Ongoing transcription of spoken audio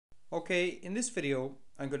Okay, in this video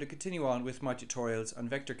I'm going to continue on with my tutorials on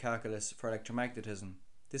vector calculus for electromagnetism.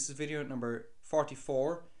 This is video number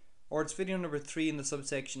 44, or it's video number 3 in the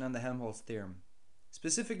subsection on the Helmholtz theorem.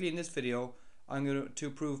 Specifically in this video I'm going to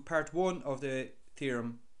prove part 1 of the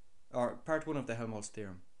theorem, or part 1 of the Helmholtz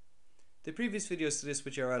theorem. The previous videos to this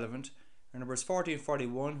which are relevant are numbers 40 and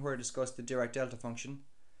 41, where I discussed the Dirac Delta Function,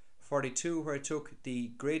 42 where I took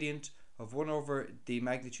the gradient of 1 over the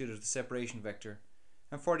magnitude of the separation vector,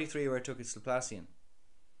 and 43 where I took its Laplacian.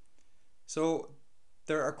 So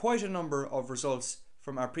there are quite a number of results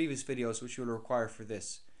from our previous videos which you will require for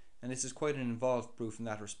this, and this is quite an involved proof in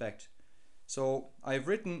that respect. So I've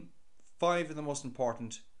written 5 of the most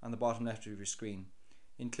important on the bottom left of your screen,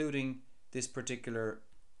 including this particular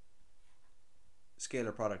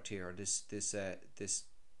scalar product here, or this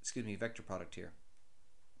vector product here.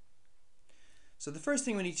 So the first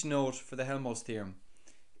thing we need to note for the Helmholtz theorem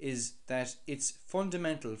is that it's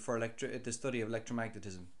fundamental for the study of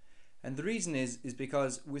electromagnetism, and the reason is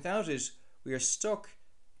because without it we are stuck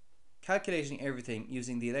calculating everything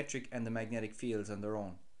using the electric and the magnetic fields on their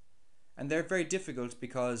own, and they're very difficult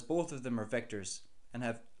because both of them are vectors and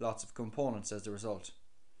have lots of components as a result.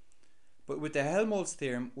 But with the Helmholtz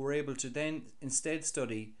theorem we're able to then instead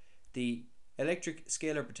study the electric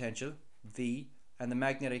scalar potential V and the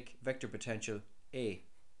magnetic vector potential A.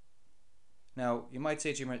 Now you might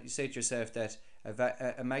say to yourself that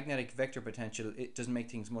a magnetic vector potential, it doesn't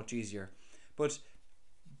make things much easier, but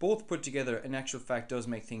both put together in actual fact does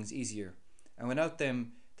make things easier, and without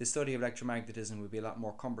them the study of electromagnetism would be a lot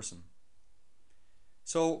more cumbersome.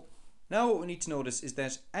 So now what we need to notice is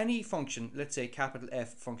that any function, let's say capital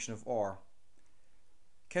F function of R,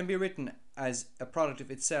 can be written as a product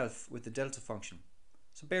of itself with the delta function.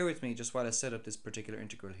 So bear with me just while I set up this particular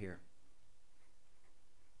integral here.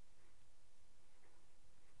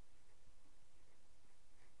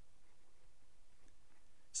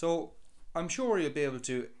 So I'm sure you'll be able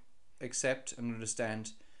to accept and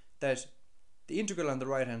understand that the integral on the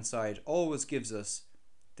right hand side always gives us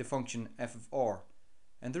the function f of r,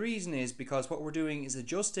 and the reason is because what we're doing is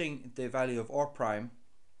adjusting the value of r prime,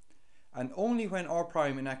 and only when r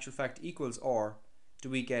prime in actual fact equals r do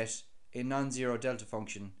we get a non-zero delta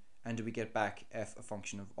function and do we get back f a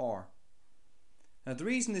function of r. Now the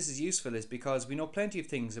reason this is useful is because we know plenty of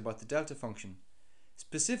things about the delta function.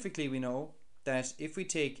 Specifically we know that if we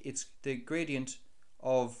take the gradient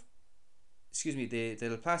of, the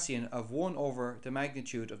Laplacian of 1 over the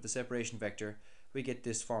magnitude of the separation vector, we get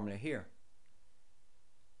this formula here.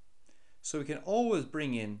 So we can always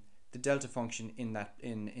bring in the delta function in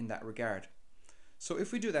that regard. So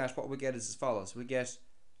if we do that, what we get is as follows. We get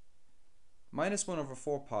minus 1 over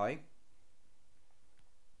 4 pi,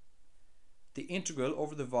 the integral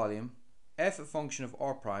over the volume, f a function of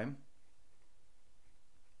r prime,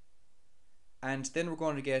 and then we're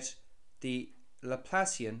going to get the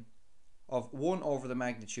Laplacian of 1 over the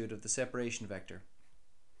magnitude of the separation vector,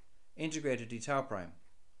 integrated d tau prime.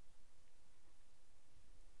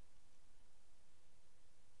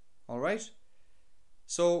 Alright,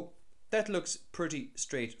 so that looks pretty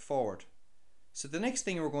straightforward. So the next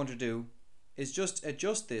thing we're going to do is just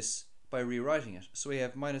adjust this by rewriting it. So we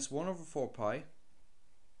have minus 1 over 4 pi,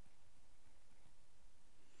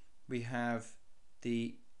 we have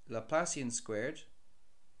the Laplacian squared,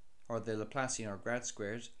 or the Laplacian or grad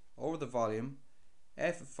squared, over the volume,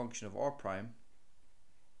 f a function of r prime,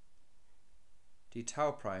 d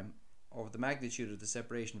tau prime, over the magnitude of the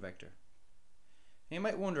separation vector. And you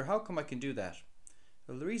might wonder, how come I can do that?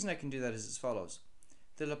 Well, the reason I can do that is as follows.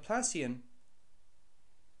 The Laplacian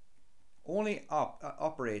only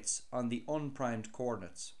operates on the unprimed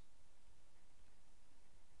coordinates.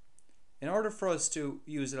 In order for us to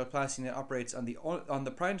use a Laplacian that operates on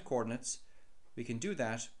the primed coordinates, we can do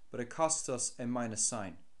that, but it costs us a minus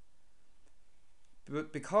sign.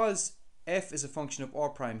 But because f is a function of r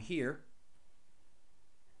prime here,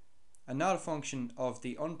 and not a function of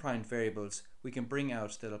the unprimed variables, we can bring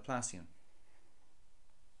out the Laplacian.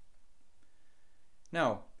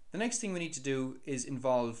 Now, the next thing we need to do is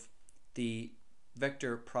involve the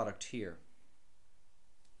vector product here.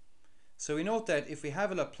 So we note that if we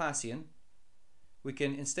have a Laplacian, we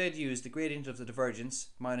can instead use the gradient of the divergence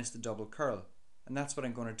minus the double curl, and that's what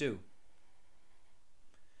I'm going to do.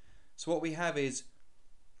 So what we have is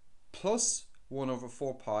plus 1 over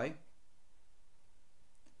 4 pi,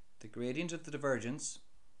 the gradient of the divergence,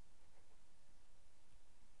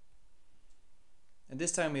 and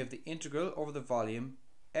this time we have the integral over the volume,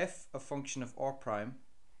 f a function of r prime,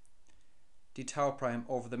 d tau prime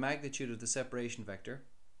over the magnitude of the separation vector,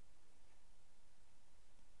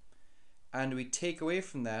 and we take away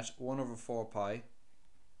from that 1 over 4 pi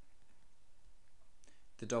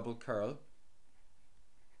the double curl,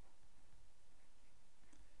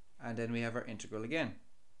 and then we have our integral again.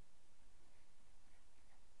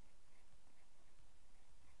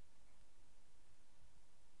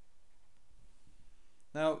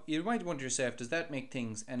 Now you might wonder yourself, does that make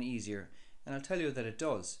things any easier? And I'll tell you that it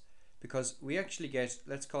does, because we actually get,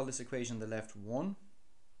 let's call this equation on the left 1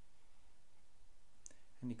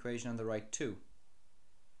 and the equation on the right 2.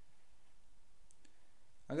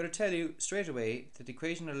 I'm going to tell you straight away that the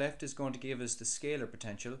equation on the left is going to give us the scalar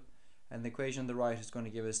potential and the equation on the right is going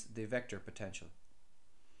to give us the vector potential.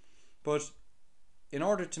 But in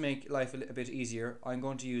order to make life a bit easier, I'm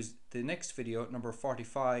going to use the next video, number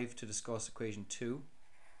 45, to discuss equation 2.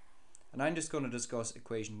 And I'm just going to discuss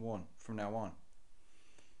equation 1 from now on.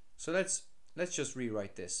 So let's just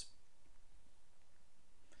rewrite this.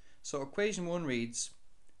 So equation 1 reads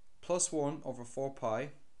plus 1 over 4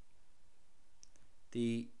 pi,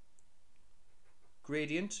 the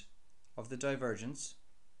gradient of the divergence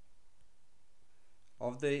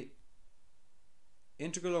of the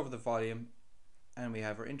integral over the volume, and we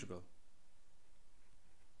have our integral.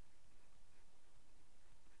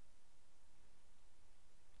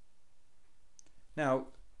 Now,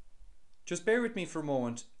 just bear with me for a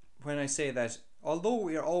moment when I say that although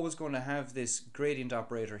we are always going to have this gradient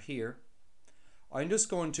operator here, I'm just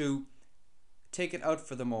going to take it out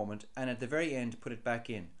for the moment and at the very end put it back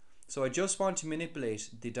in. So I just want to manipulate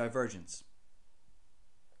the divergence.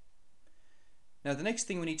 Now the next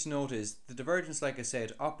thing we need to note is the divergence, like I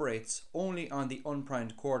said, operates only on the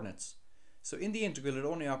unprimed coordinates. So in the integral it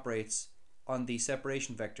only operates on the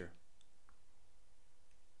separation vector.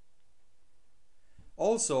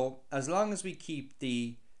 Also, as long as we keep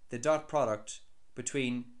the dot product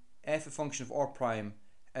between f a function of r prime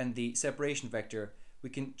and the separation vector, we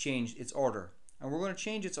can change its order. And we're going to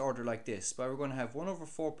change its order like this, but we're going to have 1 over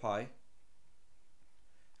 4 pi,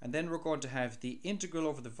 and then we're going to have the integral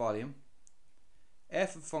over the volume,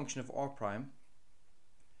 f a function of r prime,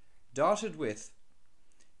 dotted with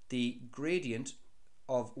the gradient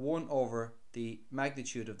of 1 over the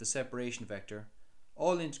magnitude of the separation vector,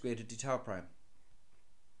 all integrated to tau prime.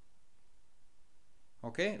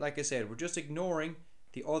 Okay, like I said, we're just ignoring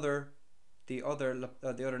the other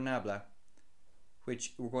nabla,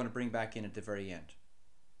 which we're going to bring back in at the very end.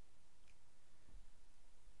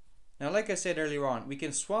 Now, like I said earlier on, we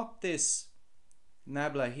can swap this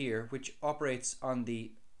nabla here, which operates on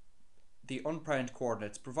the unprimed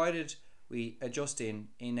coordinates, provided we adjust in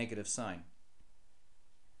a negative sign.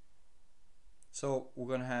 So we're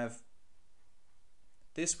going to have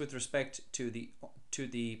this with respect to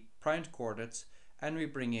the primed coordinates, and we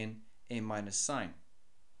bring in a minus sign.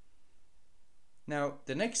 Now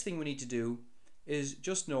the next thing we need to do is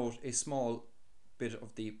just note a small bit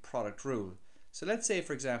of the product rule. So let's say,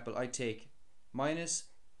 for example, I take minus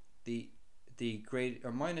the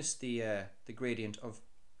gradient of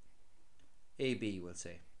AB, we'll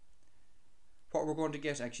say. What we're going to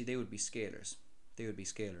get, actually, they would be scalars.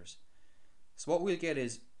 So what we'll get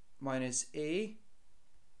is minus A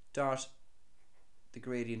dot the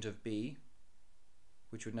gradient of B,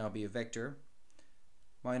 which would now be a vector,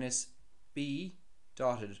 minus B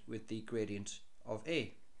dotted with the gradient of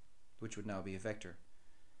A, which would now be a vector.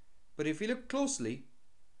 But if we look closely,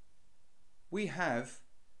 we have,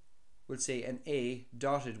 we'll say, an A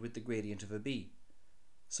dotted with the gradient of a B.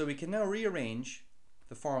 So we can now rearrange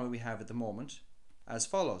the formula we have at the moment as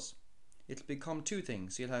follows. It'll become two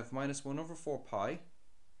things. You'll have minus 1 over 4 pi.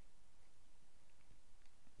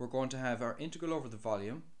 We're going to have our integral over the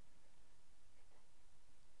volume,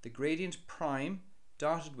 the gradient prime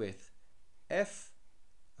dotted with f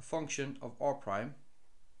a function of r prime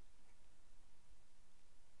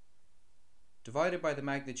divided by the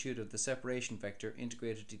magnitude of the separation vector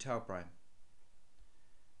integrated to tau prime,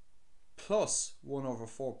 plus 1 over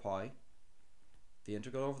 4 pi, the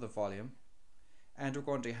integral over the volume, and we're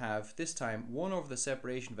going to have this time 1 over the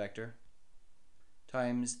separation vector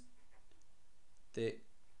times the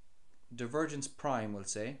divergence prime, we'll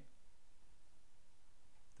say,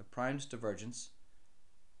 the primed divergence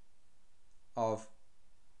of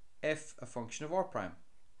f a function of r prime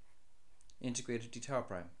integrated to tau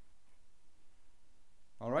prime.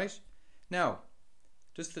 Alright, now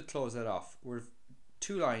just to close that off, we're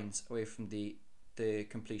 2 lines away from the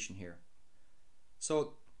completion here.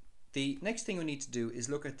 So the next thing we need to do is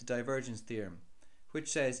look at the divergence theorem,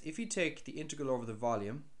 which says if you take the integral over the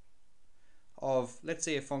volume of, let's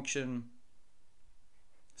say, a function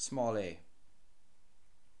small a,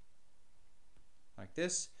 like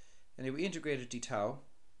this, and if we integrate it to tau,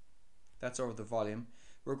 that's over the volume,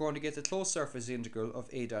 we're going to get the closed surface integral of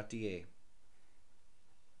a dot dA.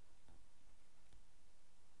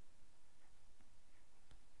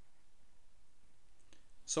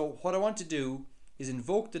 So what I want to do is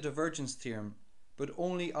invoke the divergence theorem, but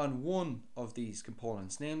only on one of these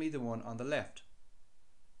components, namely the one on the left.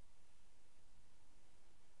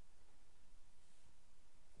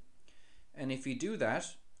 And if you do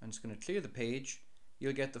that, I'm just going to clear the page,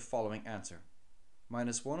 you'll get the following answer.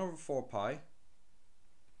 Minus 1 over 4 pi.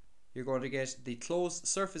 You're going to get the closed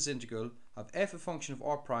surface integral of f a function of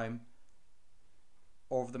r prime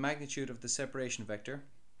over the magnitude of the separation vector.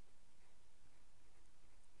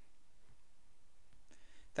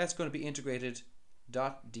 That's going to be integrated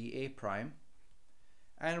dot dA prime.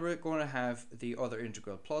 And we're going to have the other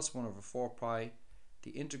integral, plus 1 over 4 pi,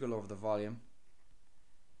 the integral over the volume.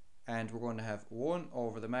 And we're going to have 1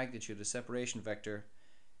 over the magnitude of the separation vector,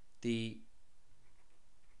 the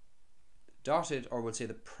dotted, or we'll say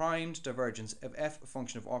the primed divergence of f a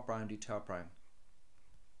function of r prime d tau prime.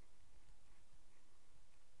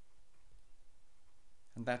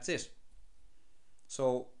 And that's it.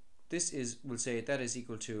 So this is, we'll say that is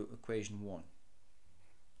equal to equation 1.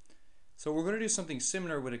 So we're going to do something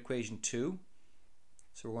similar with equation 2.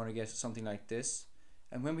 So we're going to get something like this.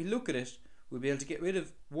 And when we look at it, we'll be able to get rid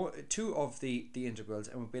of two of the integrals,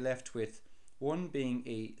 and we'll be left with one being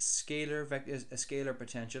a scalar vector, a scalar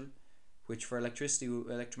potential, which for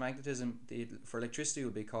electromagnetism, for electricity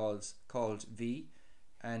will be called V,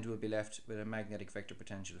 and we'll be left with a magnetic vector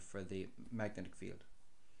potential for the magnetic field.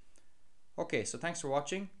 Okay, so thanks for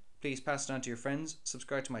watching. Please pass it on to your friends,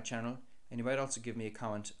 subscribe to my channel, and you might also give me a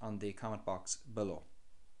comment on the comment box below.